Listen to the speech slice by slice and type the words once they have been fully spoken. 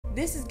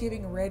This is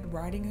giving Red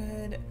Riding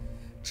Hood,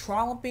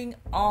 trolloping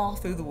all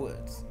through the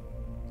woods.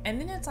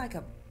 And then it's like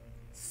a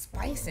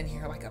spice in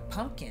here, like a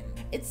pumpkin.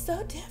 It's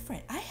so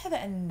different. I have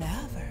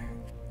another.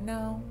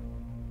 No.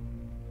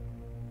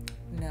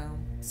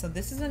 So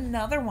this is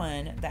another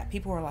one that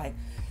people are like,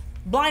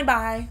 blind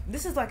buy.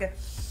 This is like a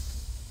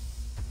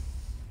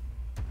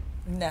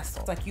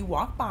nestle. It's like you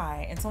walk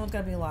by and someone's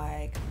gonna be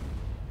like,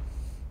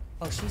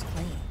 oh, she's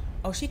clean.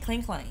 Oh, she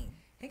clean.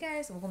 Hey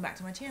guys, welcome back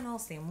to my channel,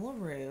 Sam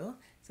LaRue.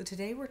 So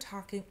today we're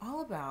talking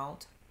all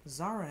about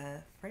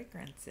Zara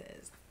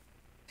fragrances.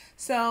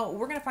 So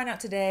we're gonna find out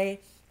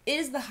today,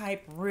 is the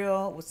hype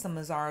real with some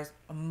of Zara's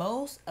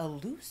most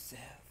elusive,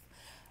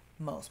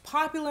 most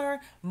popular,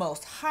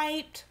 most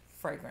hyped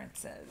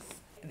fragrances?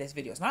 This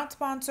video is not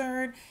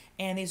sponsored,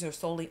 and these are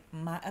solely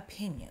my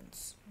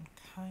opinions,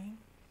 okay?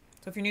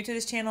 So if you're new to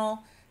this channel,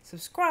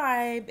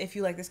 subscribe if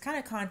you like this kind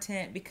of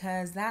content,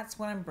 because that's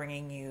what I'm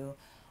bringing you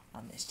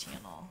on this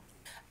channel.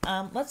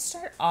 Let's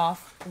start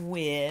off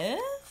with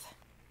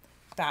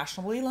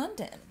Fashionably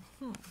London.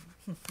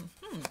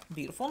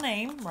 Beautiful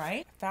name,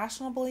 right?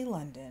 Fashionably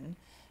London.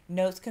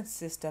 Notes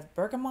consist of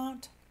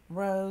bergamot,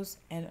 rose,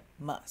 and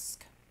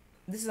musk.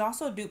 This is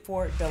also a dupe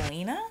for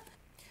Delina.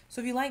 So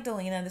if you like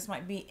Delina, this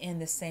might be in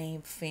the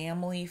same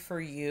family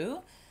for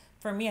you.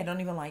 For me, I don't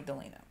even like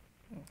Delina.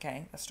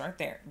 Okay, let's start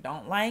there.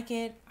 Don't like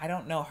it. I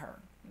don't know her.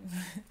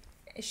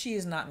 She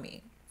is not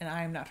me, and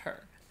I am not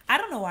her. I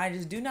don't know why. I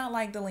just do not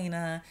like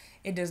Delina.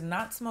 It does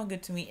not smell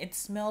good to me. It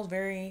smells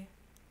very,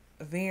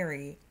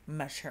 very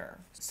mature.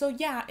 So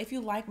yeah, if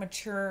you like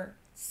mature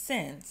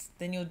scents,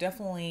 then you'll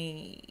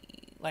definitely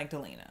like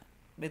Delina.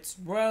 It's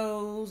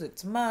rose,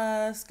 it's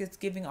musk, it's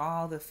giving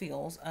all the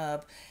feels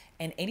of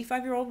an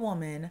 85-year-old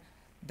woman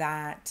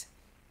that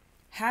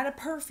had a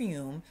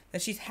perfume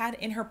that she's had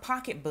in her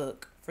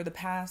pocketbook for the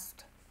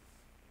past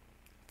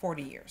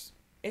 40 years.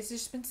 It's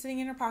just been sitting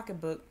in her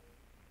pocketbook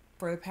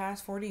for the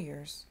past 40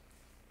 years.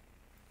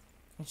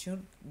 And she'll...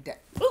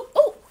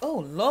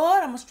 Oh,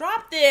 Lord, I almost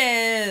dropped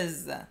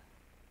this.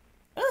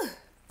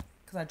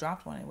 Because I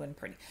dropped one. It wasn't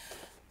pretty.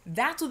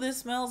 That's what this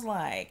smells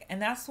like.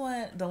 And that's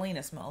what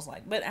Delina smells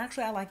like. But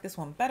actually, I like this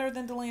one better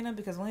than Delina,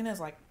 because Delina is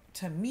like,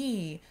 to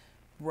me,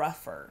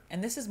 rougher.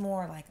 And this is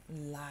more like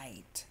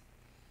light.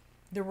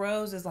 The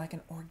rose is like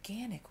an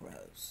organic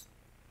rose.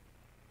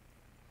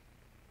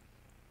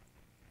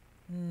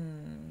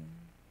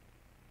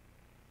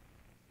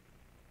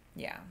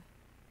 Yeah.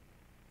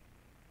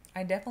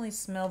 I definitely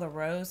smell the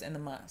rose and the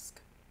musk.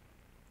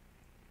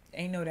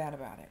 Ain't no doubt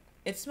about it.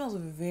 It smells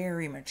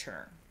very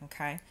mature,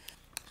 okay?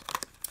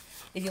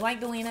 If you like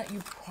Delina,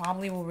 you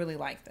probably will really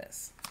like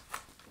this.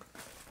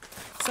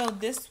 So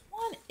this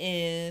one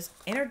is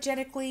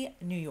Energetically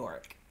New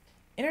York.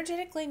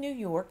 Energetically New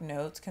York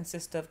notes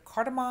consist of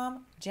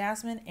cardamom,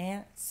 jasmine,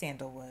 and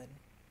sandalwood.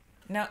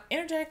 Now,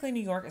 Energetically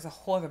New York is a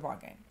whole other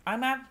ballgame.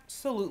 I'm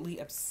absolutely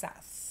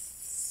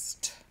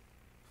obsessed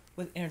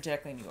with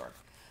Energetically New York.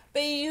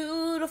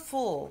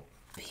 Beautiful,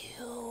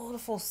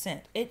 beautiful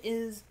scent. It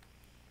is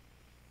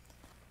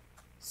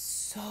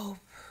so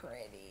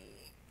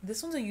pretty.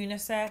 This one's a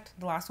unisex.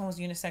 The last one was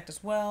unisex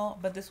as well,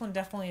 but this one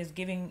definitely is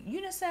giving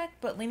unisex,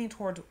 but leaning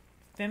towards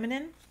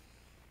feminine.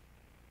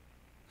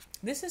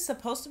 This is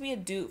supposed to be a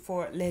dupe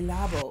for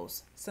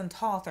Labo's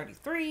Santal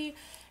 33,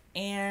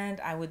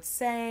 and I would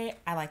say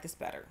I like this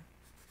better.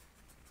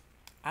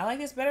 I like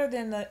this better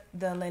than the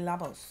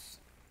Labos.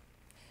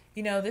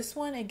 You know, this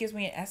one, it gives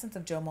me an essence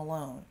of Jo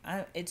Malone.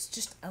 It's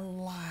just a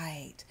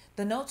light.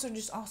 The notes are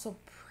just also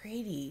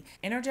pretty.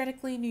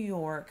 Energetically New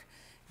York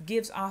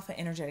gives off an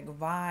energetic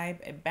vibe.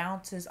 It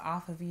bounces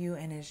off of you,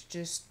 and it's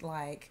just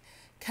like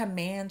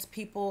commands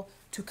people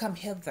to come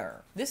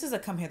hither. This is a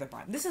come hither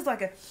vibe. This is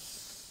like a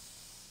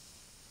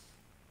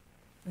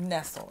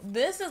nestle.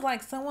 This is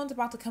like someone's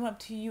about to come up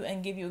to you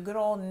and give you a good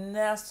old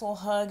nestle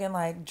hug and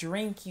like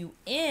drink you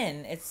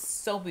in. It's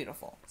so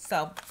beautiful.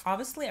 So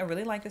obviously I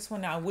really like this one.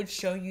 Now I would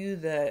show you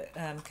the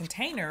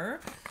container,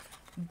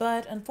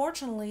 but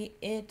unfortunately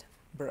it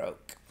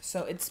broke.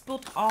 So it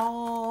spilled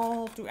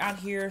all throughout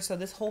here. So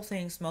this whole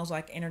thing smells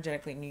like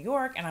Energetically New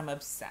York, and I'm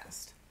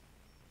obsessed.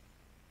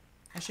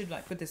 I should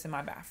like put this in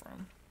my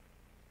bathroom,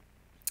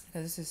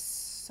 because this is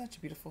such a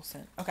beautiful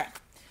scent. Okay.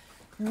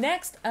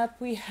 Next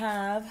up we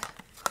have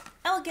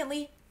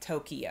Elegantly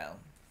Tokyo.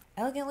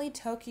 Elegantly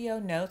Tokyo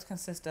notes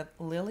consist of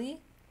lily,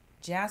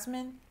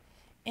 jasmine,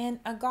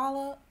 and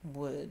agala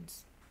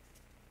woods.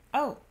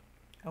 Oh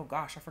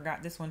gosh, I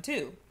forgot this one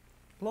too.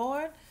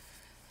 Lord.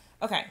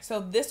 Okay, so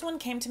this one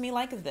came to me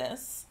like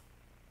this.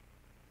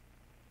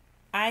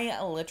 I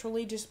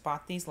literally just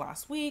bought these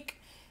last week.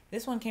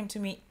 This one came to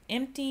me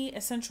empty,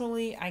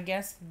 essentially. I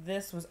guess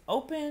this was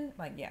open.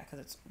 Like, yeah, because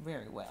it's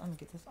very wet. Let me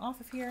get this off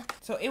of here.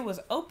 So it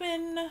was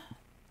open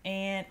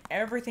and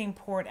everything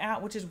poured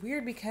out, which is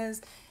weird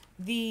because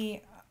I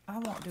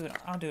won't do it.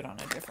 I'll do it on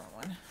a different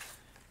one.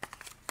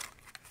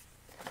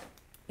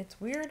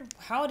 It's weird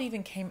how it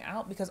even came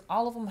out, because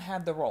all of them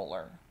had the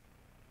roller.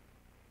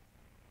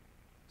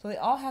 So they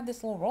all had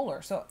this little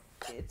roller. So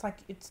it's like,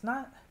 it's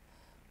not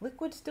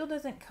liquid still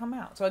doesn't come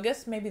out. So I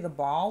guess maybe the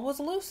ball was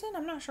loosened.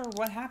 I'm not sure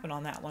what happened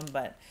on that one,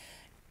 but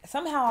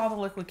somehow all the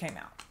liquid came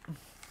out.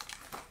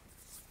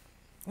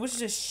 Which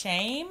is a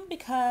shame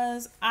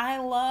because I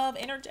love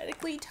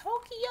Energetically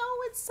Tokyo.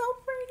 It's so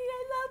pretty.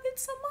 I love it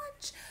so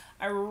much.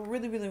 I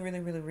really, really, really,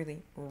 really,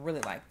 really,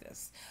 really like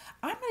this.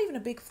 I'm not even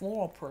a big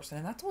floral person,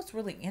 and that's what's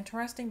really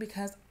interesting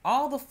because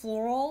all the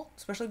floral,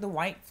 especially the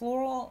white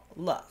floral,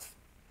 love.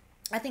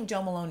 I think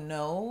Jo Malone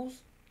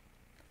knows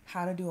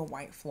how to do a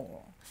white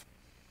floral.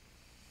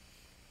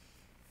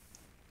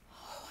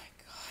 Oh my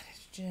God,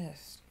 it's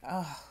just,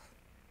 oh,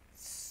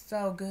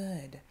 so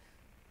good.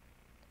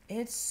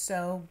 It's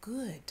so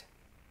good.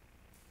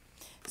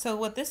 So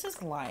what this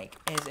is like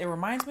is it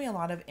reminds me a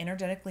lot of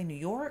Energetically New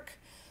York.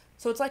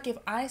 So it's like if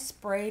I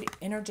sprayed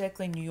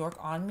Energetically New York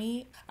on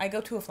me, I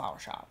go to a flower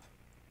shop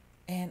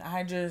and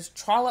I just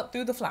trawl up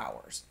through the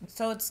flowers.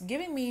 So it's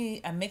giving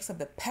me a mix of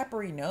the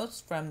peppery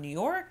notes from New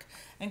York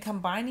and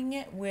combining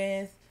it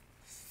with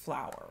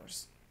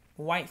flowers,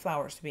 white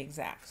flowers to be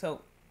exact.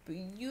 So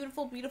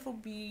beautiful, beautiful,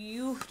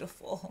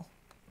 beautiful.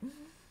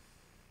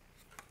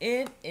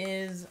 It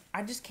is,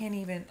 I just can't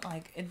even,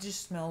 like, it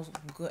just smells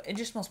good. It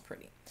just smells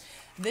pretty.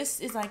 This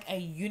is like a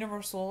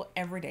universal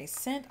everyday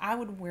scent. I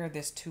would wear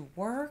this to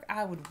work.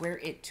 I would wear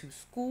it to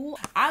school.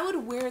 I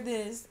would wear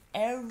this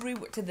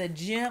everywhere, to the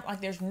gym. Like,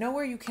 there's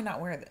nowhere you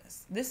cannot wear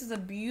this. This is a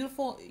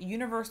beautiful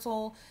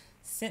universal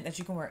scent that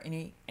you can wear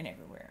any and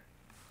everywhere.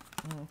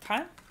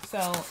 Okay,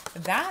 so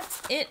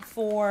that's it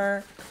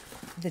for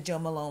the Jo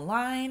Malone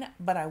line,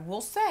 but I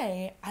will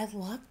say I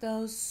love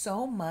those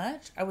so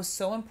much. I was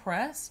so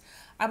impressed.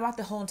 I bought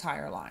the whole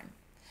entire line.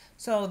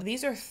 So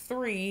these are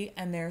 3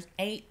 and there's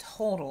 8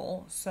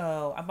 total.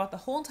 So I bought the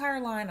whole entire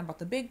line. I bought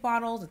the big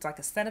bottles. It's like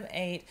a set of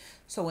 8.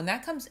 So when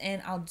that comes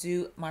in, I'll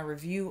do my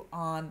review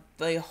on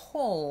the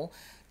whole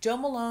Jo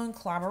Malone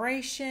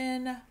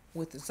collaboration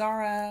with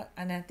Zara,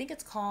 and I think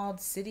it's called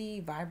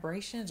City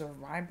Vibrations or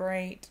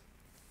Vibrate.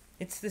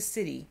 It's the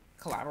City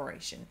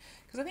collaboration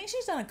because I think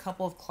she's done a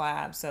couple of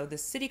collabs. So the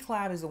City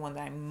collab is the one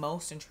that I'm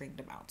most intrigued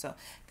about. So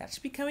that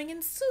should be coming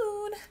in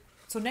soon.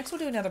 So next we'll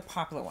do another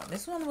popular one.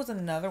 This one was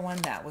another one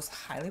that was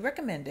highly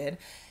recommended.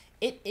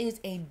 It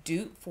is a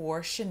dupe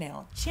for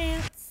Chanel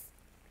Chance.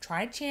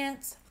 Tried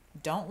Chance.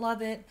 Don't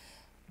love it.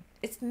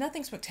 It's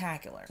nothing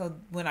spectacular. So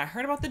when I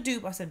heard about the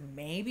dupe, I said,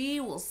 maybe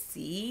we'll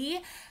see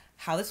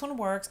how this one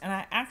works. And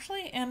I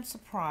actually am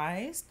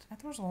surprised at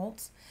the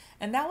results.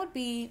 And that would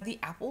be the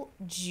apple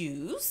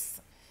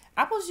juice.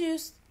 Apple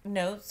juice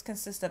notes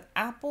consist of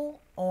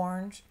apple,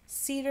 orange,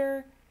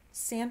 cedar,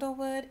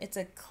 sandalwood. It's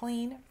a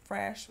clean,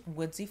 fresh,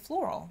 woodsy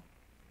floral.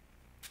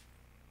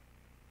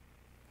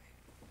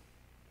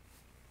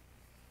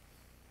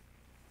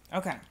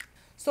 Okay,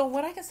 so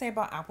what I can say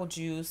about apple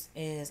juice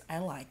is I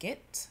like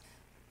it.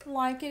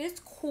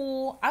 It's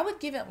cool. I would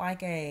give it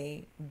like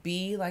a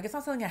B. Like, it's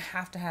not something I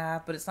have to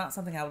have, but it's not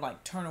something I would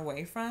like turn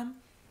away from.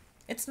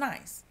 It's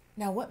nice.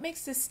 Now, what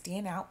makes this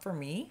stand out for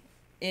me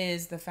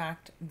is the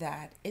fact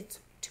that it's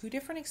 2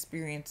 different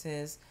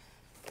experiences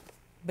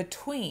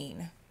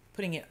between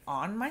putting it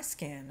on my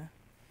skin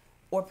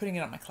or putting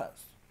it on my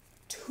clothes.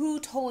 2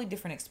 totally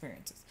different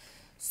experiences.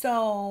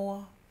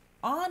 So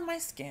on my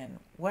skin,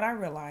 what I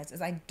realize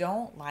is I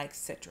don't like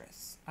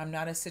citrus. I'm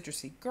not a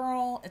citrusy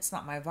girl. It's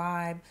not my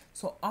vibe.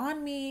 So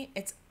on me,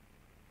 it's,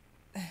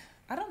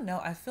 I don't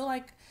know. I feel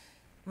like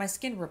my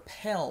skin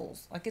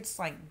repels. Like, it's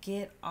like,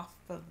 get off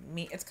of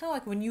me. It's kind of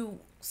like when you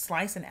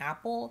slice an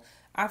apple,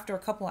 after a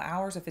couple of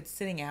hours, if it's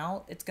sitting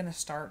out, it's going to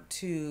start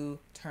to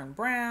turn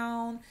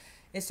brown.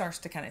 It starts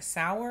to kind of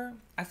sour.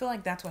 I feel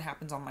like that's what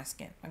happens on my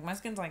skin. Like, my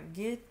skin's like,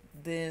 get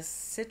this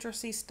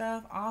citrusy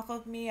stuff off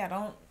of me. I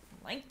don't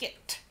like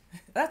it.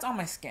 That's on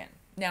my skin.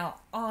 Now,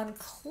 on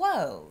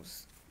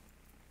clothes,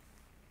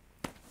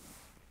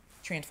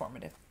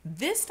 transformative.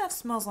 This stuff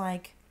smells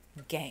like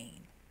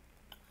Gain.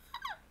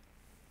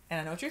 And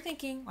I know what you're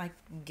thinking, like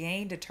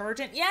Gain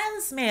detergent.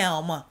 Yes,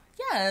 ma'am.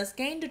 Yes,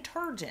 Gain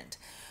detergent.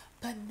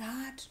 But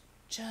not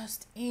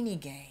just any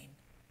Gain.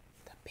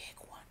 The big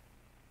one.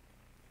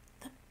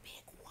 The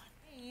big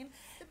one.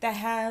 That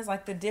has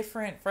like the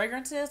different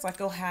fragrances. Like,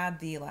 you'll have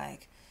the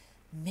like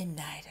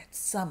midnight at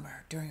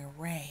summer during a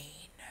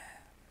rain.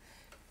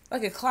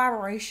 Like a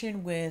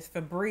collaboration with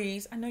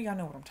Febreze. I know y'all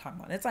know what I'm talking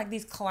about. It's like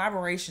these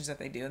collaborations that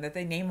they do, and that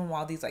they name them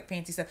all these like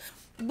fancy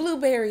stuff.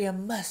 Blueberry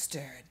and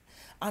mustard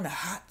on a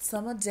hot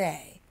summer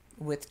day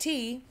with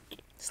tea,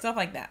 stuff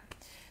like that.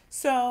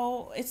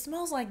 So it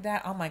smells like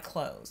that on my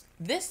clothes.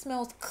 This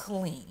smells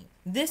clean.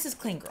 This is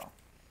clean, girl.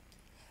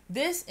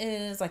 This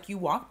is like you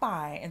walk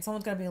by and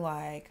someone's gonna be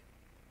like,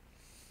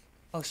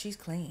 oh, she's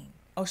clean.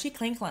 Oh, she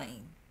clean.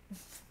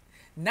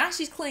 Not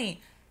she's clean.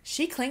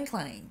 She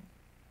clean.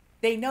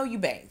 They know you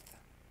bathe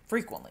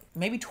frequently,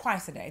 maybe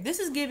twice a day. This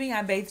is giving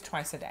I bathe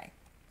twice a day.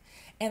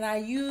 And I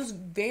use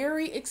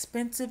very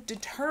expensive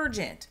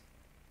detergent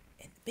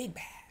in the big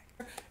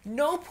bag.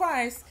 No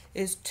price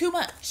is too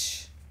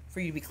much for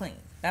you to be clean.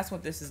 That's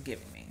what this is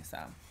giving me. So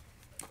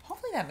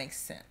hopefully that makes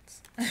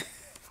sense.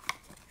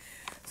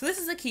 So this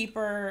is a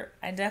keeper.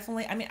 I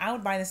mean, I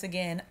would buy this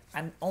again.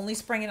 I'm only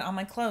spraying it on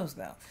my clothes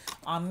though.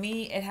 On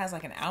me, it has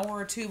like an hour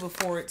or two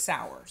before it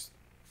sours.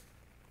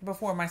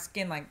 Before my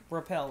skin like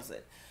repels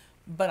it.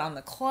 But on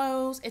the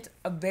clothes, it's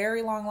a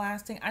very long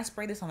lasting. I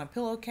sprayed this on a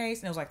pillowcase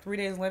and it was like 3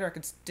 days later I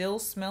could still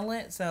smell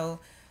it. So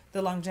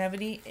the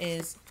longevity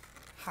is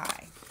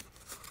high.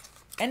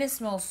 And it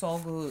smells so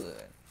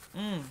good.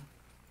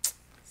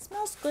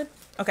 Smells good.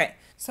 Okay,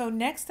 so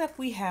next up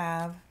we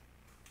have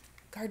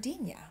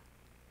Gardenia.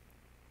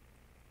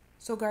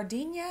 So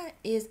Gardenia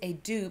is a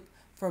dupe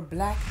for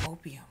Black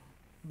Opium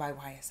by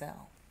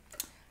YSL.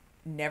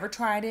 Never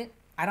tried it.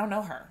 I don't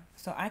know her.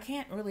 So I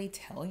can't really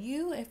tell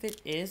you if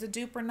it is a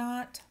dupe or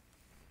not.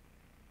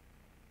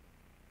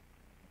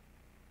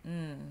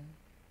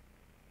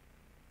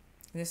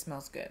 This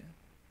smells good.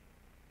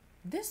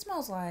 This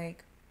smells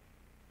like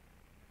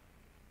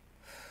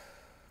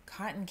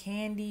cotton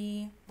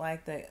candy,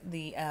 like the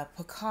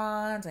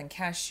pecans and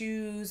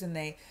cashews, and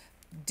they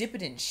dip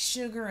it in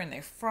sugar and they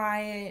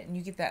fry it, and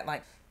you get that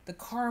like the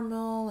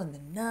caramel and the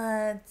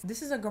nuts.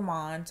 This is a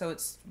gourmand, so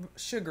it's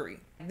sugary.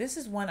 This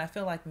is one I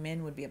feel like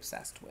men would be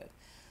obsessed with.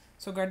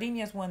 So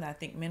Gardenia is one that I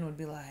think men would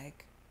be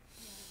like.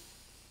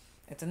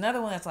 It's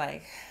another one that's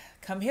like,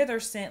 come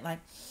hither scent, like,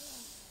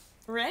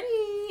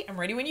 ready. I'm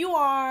ready when you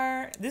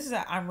are. This is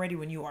a I'm ready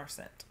when you are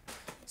scent.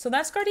 So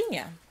that's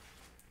Gardenia.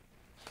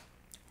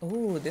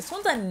 Ooh, this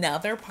one's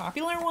another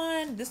popular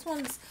one. This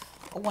one's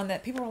one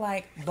that people are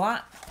like,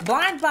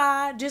 blind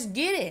buy, just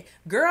get it.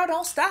 Girl,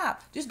 don't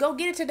stop. Just go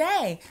get it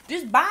today.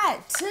 Just buy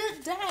it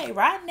today.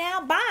 Right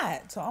now, buy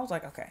it. So I was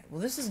like, okay, well,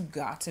 this has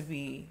got to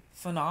be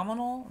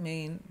phenomenal. I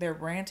mean, they're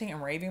ranting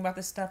and raving about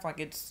this stuff like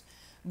it's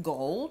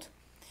gold.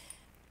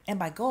 And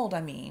by gold,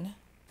 I mean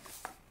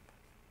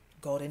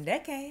Golden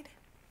Decade.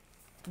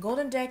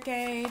 Golden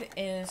Decade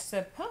is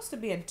supposed to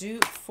be a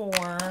dupe for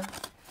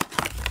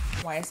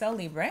YSL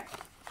Libre.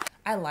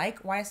 I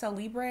like YSL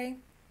Libre.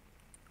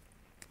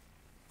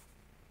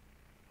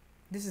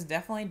 This is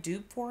definitely a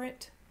dupe for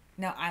it.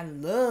 Now, I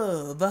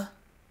love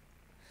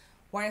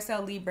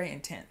YSL Libre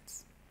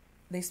Intense.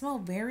 They smell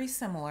very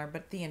similar,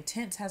 but the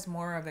Intense has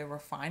more of a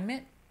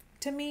refinement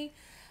to me.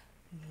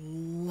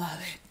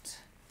 Love it.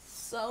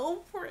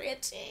 So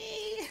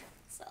pretty.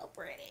 So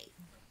pretty.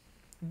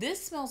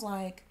 This smells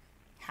like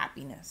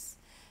happiness.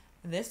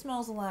 This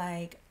smells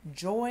like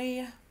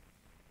joy.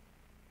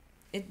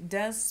 It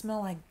does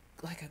smell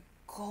like a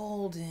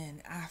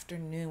golden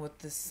afternoon with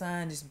the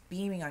sun just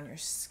beaming on your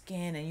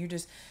skin and you're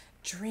just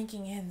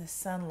drinking in the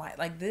sunlight.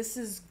 Like, this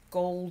is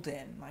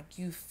golden. Like,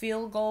 you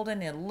feel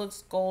golden. It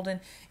looks golden.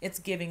 It's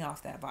giving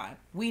off that vibe.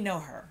 We know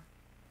her.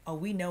 Oh,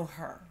 we know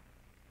her.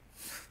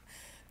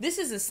 This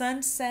is a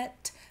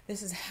sunset.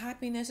 This is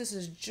happiness. This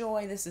is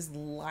joy. This is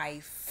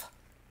life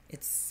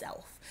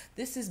itself.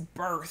 This is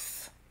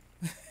birth.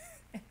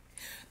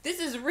 This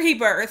is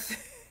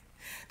rebirth.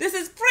 This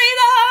is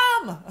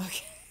freedom.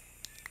 Okay.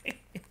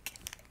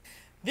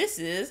 This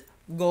is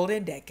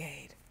Golden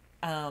Decade.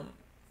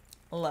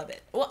 Love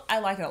it. Well, I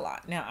like it a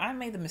lot. Now, I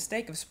made the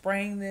mistake of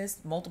spraying this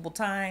multiple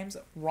times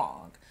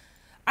wrong.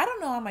 I don't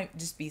know, I might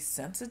just be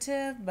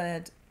sensitive,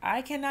 but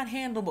I cannot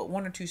handle but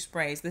 1 or 2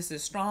 sprays. This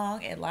is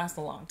strong. It lasts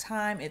a long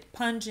time. It's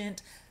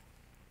pungent.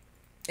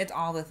 It's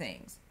all the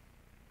things.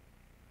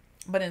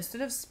 But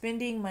instead of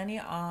spending money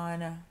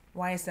on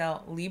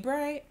YSL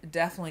Libre,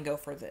 definitely go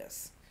for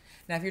this.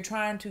 Now, if you're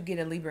trying to get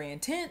a Libre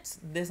Intense,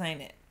 this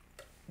ain't it.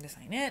 This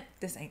ain't it.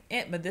 This ain't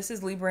it. But this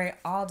is Libre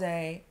all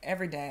day,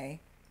 every day,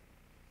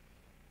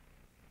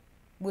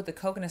 with the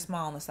coconut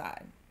smile on the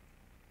side.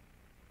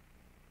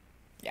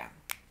 Yeah.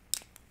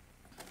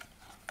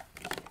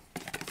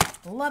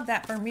 Love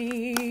that for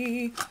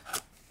me.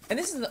 And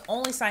this is the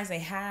only size they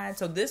had.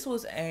 So this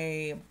was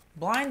a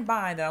blind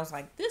buy that I was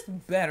like, this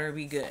better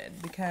be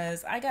good,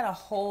 because I got a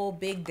whole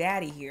big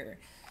daddy here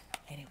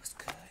and it was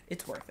good.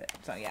 It's worth it.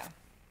 So yeah,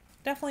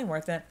 definitely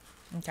worth it.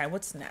 Okay,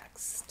 what's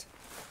next?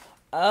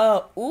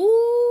 Oh,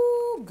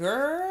 ooh,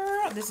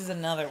 girl. This is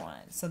another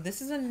one. So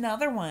this is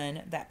another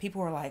one that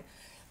people were like,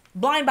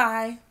 blind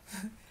buy.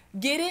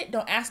 Get it.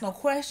 Don't ask no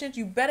questions.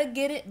 You better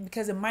get it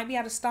because it might be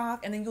out of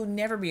stock and then you'll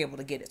never be able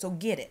to get it. So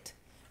get it.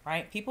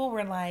 Right? People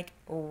were like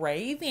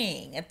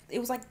raving. It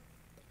was like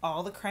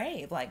all the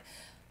crave. Like,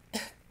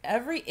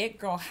 every it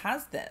girl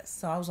has this.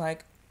 So I was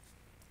like,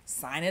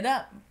 sign it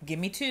up. Give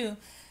me 2.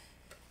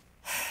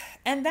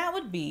 And that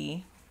would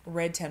be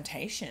Red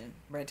Temptation.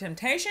 Red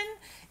Temptation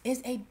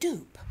is a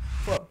dupe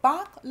for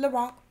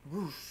Baccarat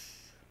Rouge.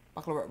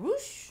 Baccarat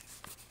Rouge.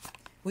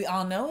 We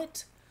all know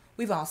it.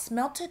 We've all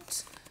smelt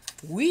it.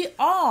 We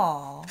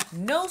all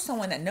know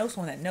someone that knows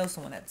someone that knows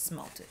someone that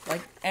smelt it.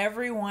 Like,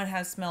 everyone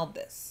has smelled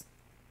this.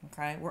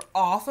 Okay? We're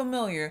all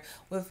familiar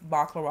with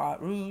Baccarat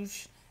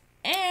Rouge.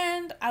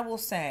 And I will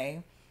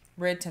say,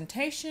 Red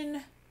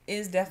Temptation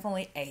is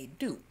definitely a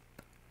dupe.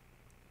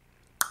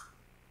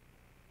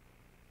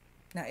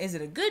 Now, is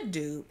it a good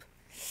dupe?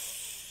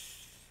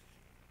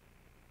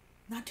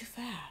 Not too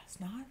fast.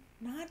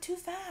 Not too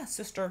fast,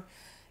 sister.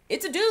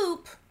 It's a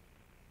dupe.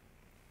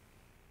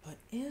 But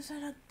is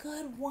it a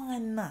good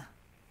one?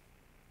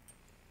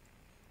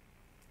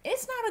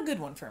 It's not a good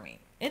one for me.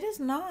 It is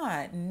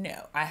not.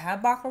 No. I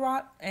have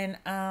Baccarat, and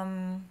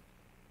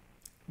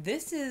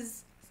this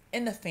is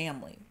in the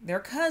family. They're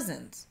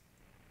cousins.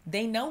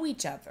 They know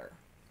each other,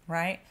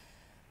 right?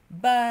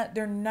 But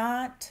they're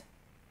not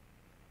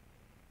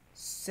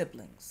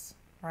siblings,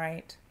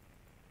 right?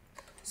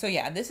 So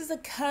yeah, this is a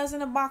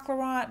cousin of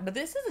Baccarat, but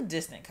this is a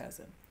distant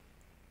cousin.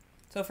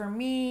 So for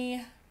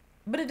me,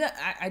 but it does,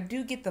 I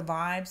do get the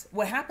vibes.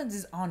 What happens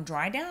is on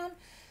dry down,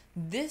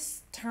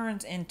 this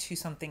turns into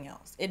something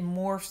else. It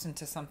morphs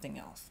into something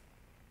else.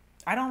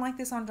 I don't like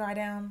this on dry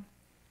down.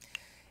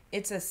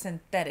 It's a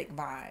synthetic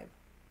vibe.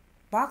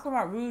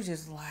 Baccarat Rouge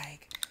is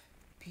like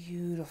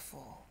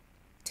beautiful.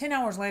 10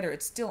 hours later,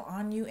 it's still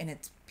on you and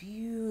it's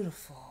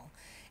beautiful.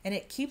 And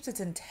it keeps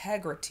its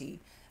integrity.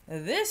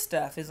 This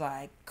stuff is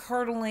like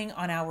curdling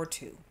on hour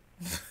 2.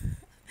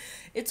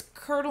 It's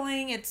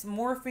curdling, it's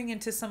morphing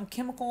into some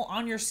chemical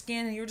on your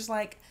skin, and you're just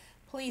like,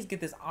 please get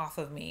this off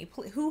of me.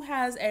 Who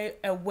has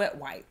a wet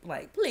wipe?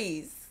 Like,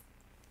 please,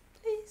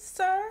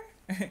 sir.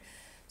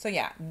 So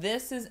yeah,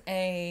 this is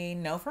a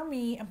no for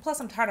me. And plus,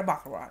 I'm tired of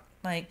Baccarat.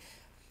 Like,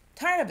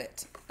 tired of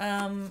it.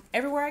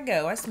 Everywhere I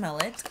go, I smell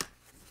it.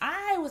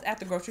 I was at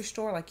the grocery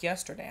store like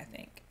yesterday, I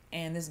think,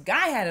 and this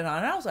guy had it on,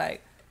 and I was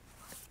like,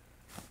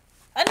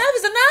 enough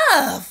is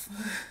enough.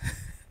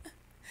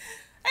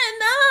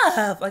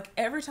 Enough. Like,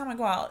 every time I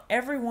go out,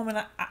 every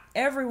woman,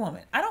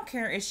 I don't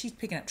care if she's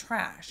picking up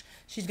trash,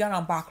 she's got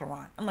on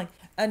Baccarat. I'm like,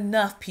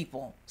 enough,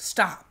 people,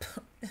 stop.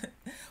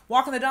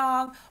 Walking the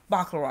dog,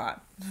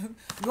 Baccarat.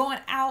 Going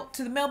out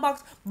to the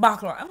mailbox,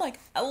 Baccarat. I'm like,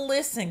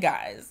 listen,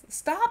 guys,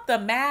 stop the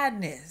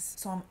madness.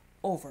 So I'm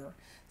over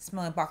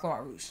smelling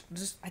Baccarat Rouge.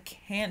 I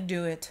can't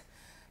do it,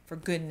 for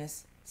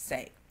goodness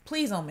sake.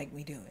 Please don't make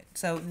me do it.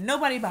 So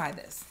nobody buy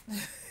this.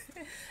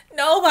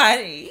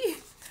 Nobody.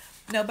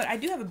 No, but I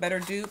do have a better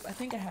dupe. I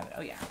think I have it.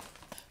 Oh, yeah.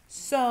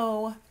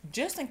 So,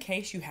 just in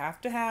case you have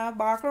to have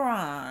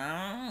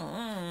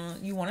Baccarat,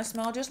 you want to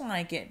smell just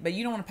like it, but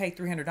you don't want to pay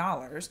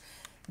 $300,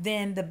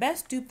 then the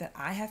best dupe that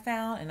I have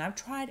found, and I've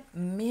tried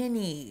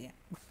many,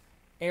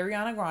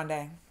 Ariana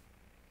Grande.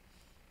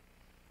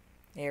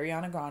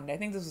 Ariana Grande. I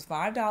think this was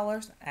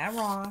 $5 at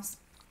Ross.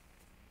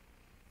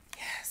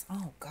 Yes.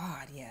 Oh,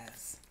 God,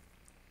 yes.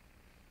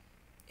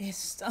 It's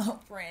so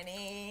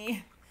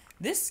pretty.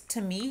 This, to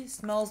me,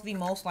 smells the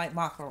most like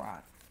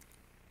Baccarat.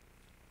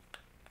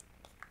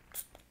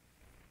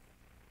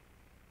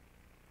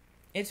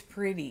 It's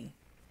pretty.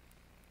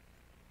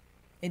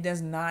 It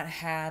does not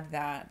have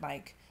that,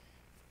 like,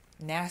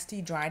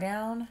 nasty dry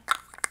down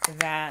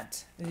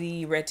that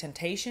the Red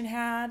Temptation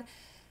had.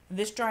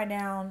 This dry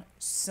down,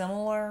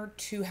 similar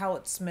to how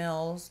it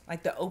smells,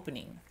 like the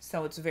opening.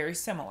 So it's very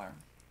similar.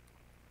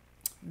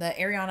 The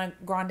Ariana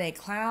Grande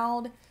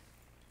Cloud,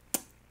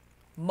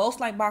 most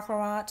like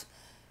Baccarat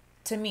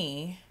to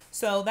me.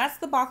 So that's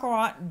the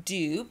Baccarat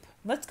dupe.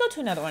 Let's go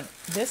to another one.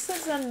 This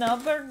is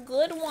another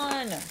good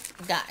one.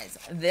 Guys,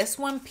 this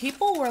one,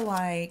 people were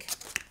like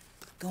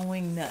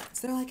going nuts.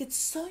 They're like, it's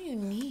so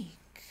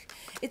unique.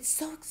 It's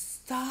so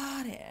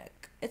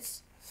exotic.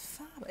 It's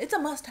fab. It's a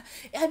must.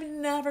 I've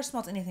never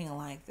smelled anything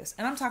like this.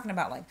 And I'm talking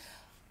about like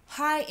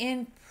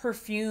high-end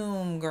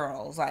perfume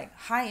girls, like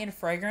high-end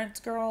fragrance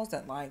girls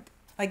that like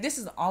this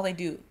is all they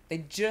do.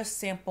 They just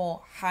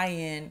sample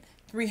high-end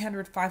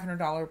 $300,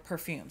 $500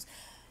 perfumes.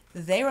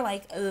 They were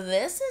like,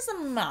 this is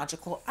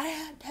magical. I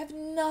have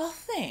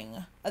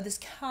nothing of this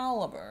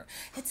caliber.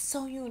 It's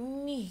so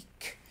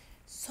unique,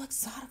 so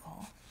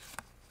exotical.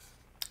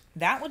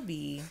 That would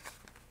be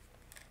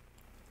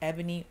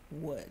Ebony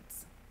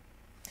Woods.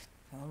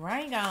 All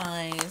right,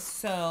 guys.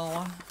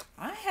 So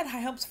I had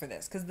high hopes for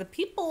this because the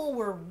people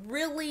were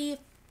really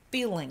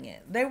feeling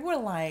it. They were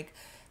like,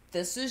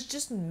 this is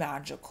just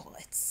magical.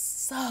 It's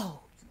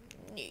so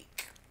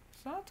unique.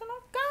 So I said,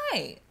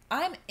 okay,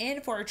 I'm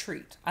in for a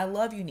treat. I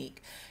love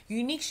unique.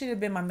 Unique should have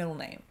been my middle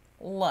name.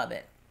 Love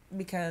it.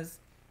 Because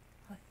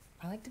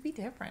I like to be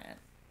different.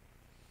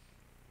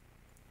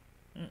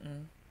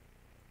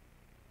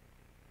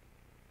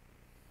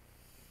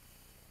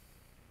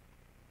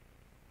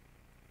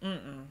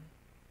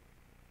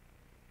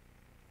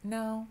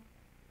 No.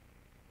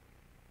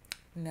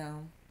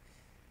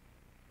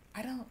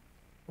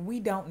 We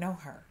don't know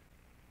her.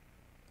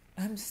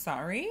 I'm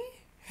sorry.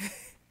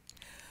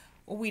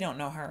 We don't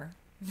know her.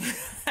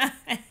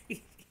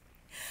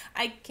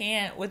 I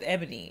can't with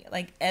Ebony.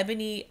 Like,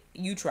 Ebony,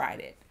 you tried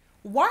it.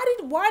 Why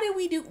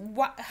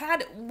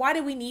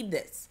did we need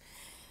this?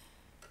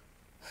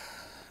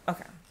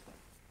 Okay.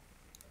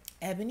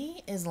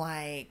 Ebony is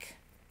like,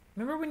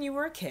 remember when you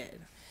were a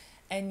kid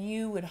and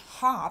you would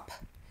hop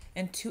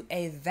into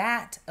a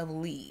vat of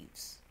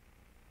leaves?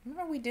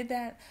 Remember we did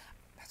that?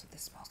 That's what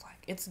this smells like.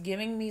 It's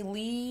giving me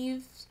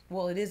leaves.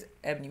 Well, it is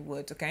Ebony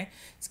Woods, okay?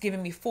 It's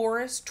giving me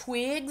forest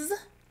twigs.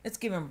 It's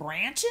giving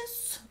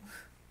branches.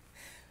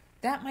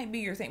 That might be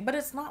your thing. But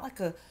it's not like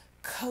a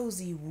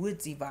cozy,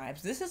 woodsy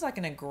vibes. This is like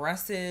an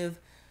aggressive,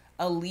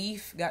 a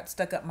leaf got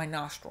stuck up my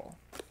nostril.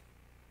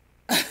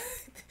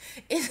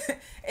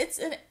 It's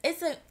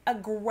an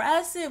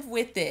aggressive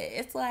with it.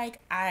 It's like,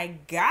 I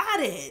got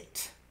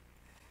it.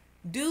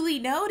 Duly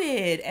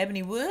noted.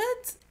 Ebony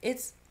woods.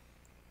 It's,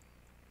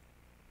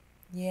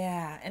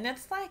 yeah. And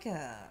it's like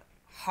a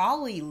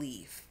holly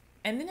leaf.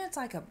 And then it's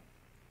like a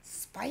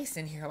spice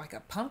in here, like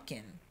a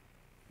pumpkin.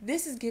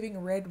 This is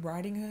giving Red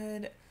Riding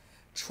Hood,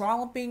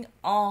 trolloping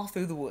all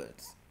through the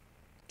woods,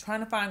 trying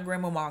to find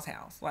Grandmama's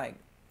house, like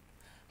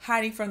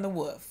hiding from the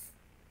wolf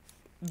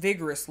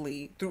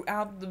vigorously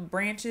throughout the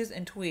branches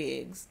and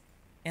twigs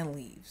and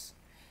leaves.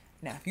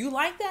 Now, if you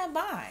like that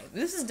vibe,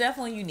 this is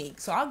definitely unique.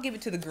 So I'll give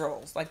it to the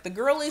girls. Like, the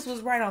girlies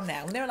was right on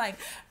that. When they were like,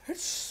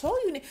 it's so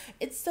unique.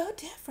 It's so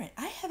different.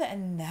 I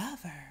haven't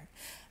never.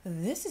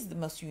 This is the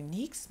most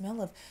unique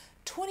smell of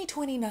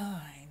 2029.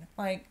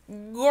 Like,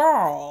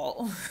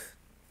 girl.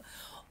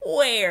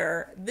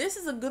 Where this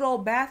is a good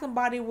old Bath and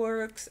Body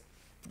Works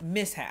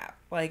mishap.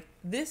 Like,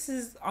 this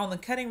is on the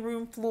cutting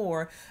room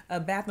floor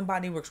of Bath and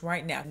Body Works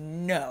right now.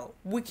 No,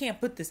 we can't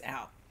put this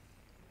out.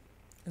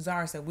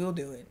 Zara said, we'll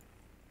do it.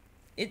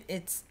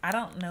 It's, I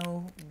don't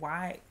know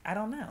why. I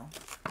don't know.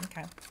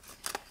 Okay.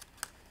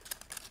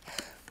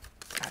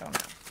 I don't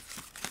know.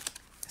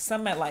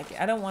 Some might like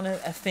it. I don't want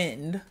to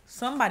offend.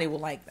 Somebody will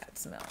like that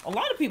smell. A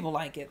lot of people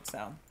like it,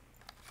 so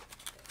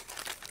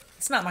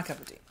it's not my cup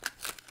of tea.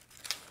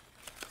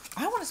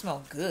 I want to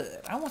smell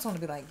good. I want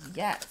someone to be like,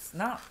 yes,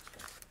 not,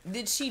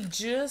 did she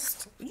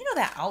just, you know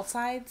that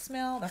outside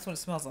smell? That's what it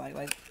smells like.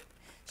 Like,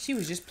 she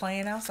was just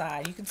playing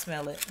outside. You can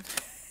smell it.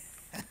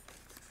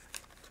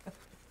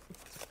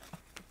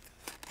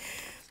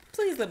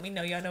 Please let me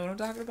know y'all know what I'm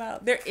talking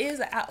about. There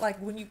is like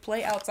when you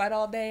play outside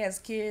all day as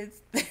kids,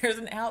 there's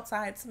an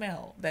outside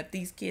smell that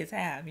these kids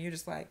have. And you're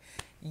just like,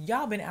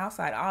 y'all been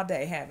outside all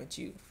day, haven't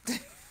you?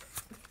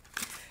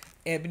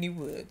 Ebony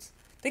woods.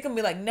 They gonna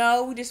be like,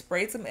 no, we just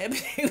sprayed some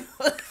ebony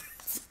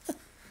woods.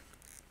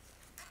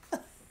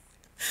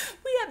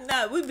 We have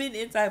not. We've been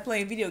inside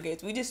playing video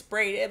games. We just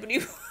sprayed ebony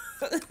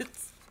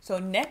woods. So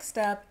next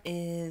up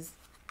is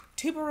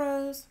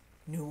tuberose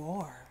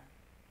noir.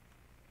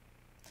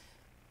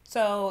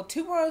 So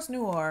tuberose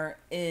noir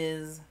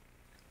is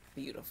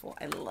beautiful.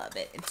 I love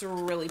it. It's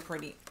really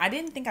pretty. I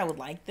didn't think I would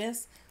like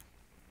this.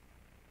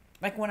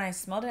 Like, when I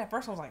smelled it at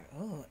first, I was like,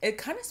 oh, it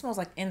kind of smells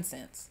like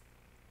incense.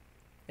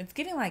 It's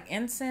getting like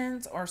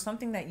incense or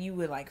something that you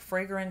would like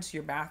fragrance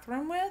your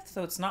bathroom with.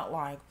 So it's not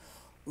like,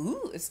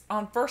 ooh, it's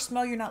on first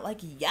smell. You're not like,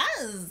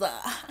 yes,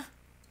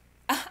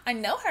 I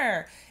know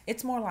her.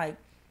 It's more like,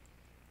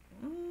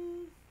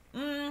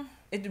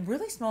 it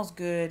really smells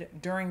good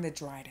during the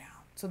dry down.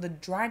 So the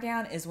dry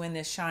down is when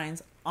this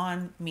shines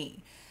on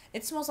me.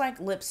 It smells like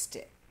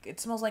lipstick. It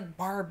smells like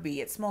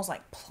Barbie. It smells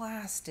like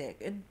plastic.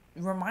 It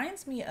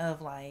reminds me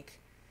of like,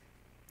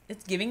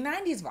 it's giving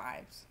 90s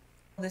vibes.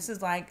 This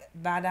is like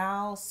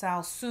Vidal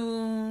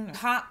Sassoon,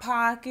 Hot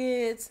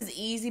Pockets, this is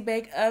Easy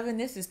Bake Oven.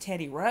 This is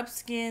Teddy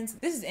Ruxpin.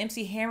 This is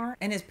MC Hammer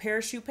and his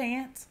parachute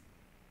pants.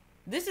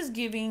 This is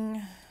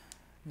giving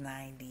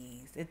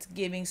 90s. It's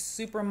giving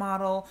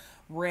supermodel,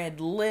 red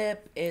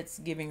lip. It's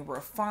giving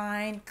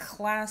refined,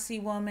 classy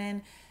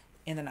woman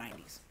in the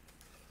 90s.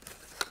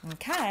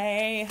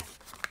 Okay.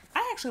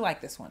 I actually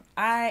like this one.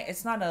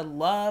 It's not a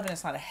love and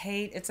it's not a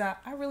hate.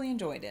 I really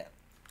enjoyed it.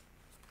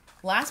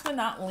 Last but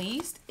not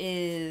least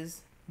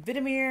is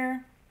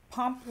vetiver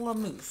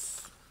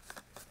pamplemousse.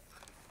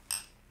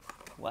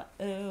 What?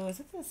 Oh, is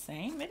it the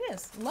same? It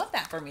is. Love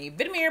that for me.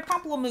 Vetiver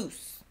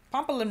pamplemousse.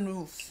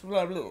 Pamplemousse.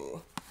 Blah, blah.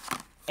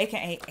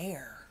 AKA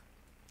air.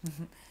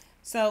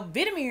 So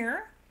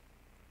vetiver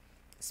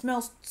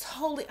smells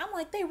totally, I'm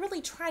like, they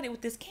really tried it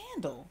with this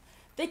candle.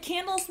 The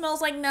candle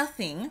smells like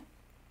nothing.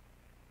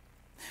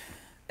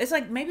 It's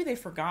like maybe they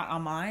forgot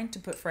on mine to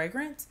put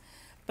fragrance,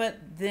 but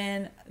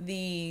then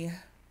the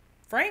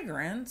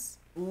fragrance,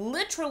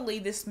 literally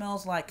this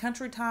smells like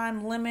country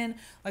time lemon,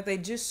 like they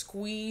just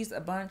squeezed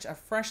a bunch of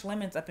fresh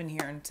lemons up in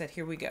here and said,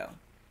 here we go.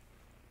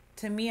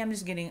 To me, I'm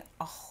just getting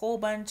a whole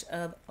bunch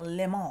of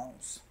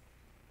lemons.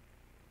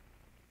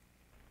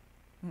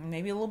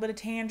 Maybe a little bit of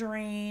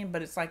tangerine,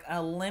 but it's like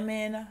a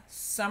lemon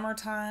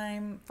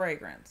summertime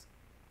fragrance.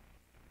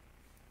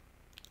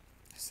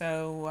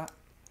 So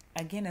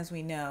again, as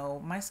we know,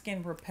 my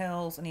skin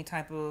repels any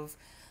type of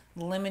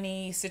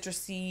lemony,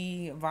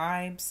 citrusy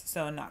vibes.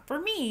 So not for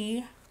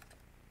me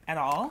at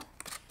all.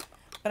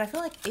 But I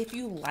feel like if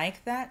you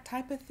like that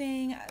type of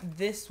thing,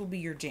 this will be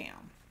your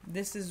jam.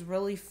 This is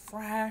really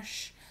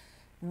fresh,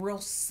 real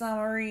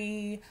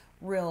summery,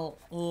 real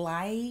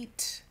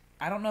light.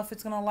 I don't know if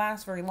it's going to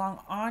last very long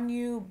on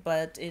you,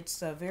 but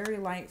it's a very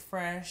light,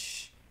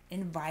 fresh,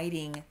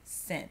 inviting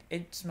scent.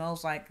 It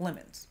smells like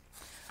lemons.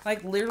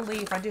 Like literally,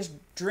 if I just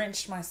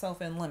drenched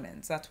myself in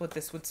lemons, that's what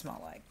this would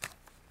smell like.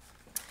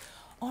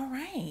 All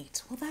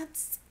right, well,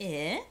 that's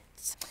it.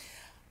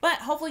 But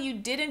hopefully you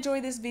did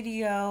enjoy this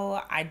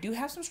video. I do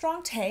have some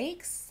strong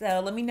takes, so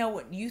let me know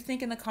what you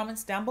think in the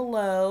comments down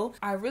below.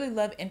 I really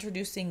love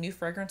introducing new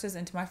fragrances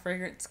into my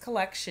fragrance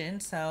collection,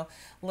 so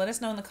let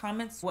us know in the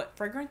comments what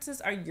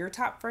fragrances are your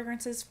top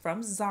fragrances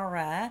from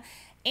Zara.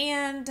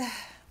 And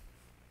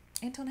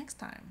until next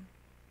time,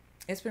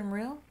 it's been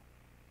real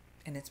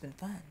and it's been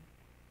fun,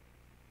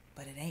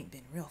 but it ain't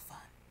been real fun.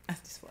 I'm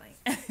just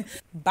playing.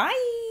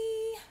 Bye.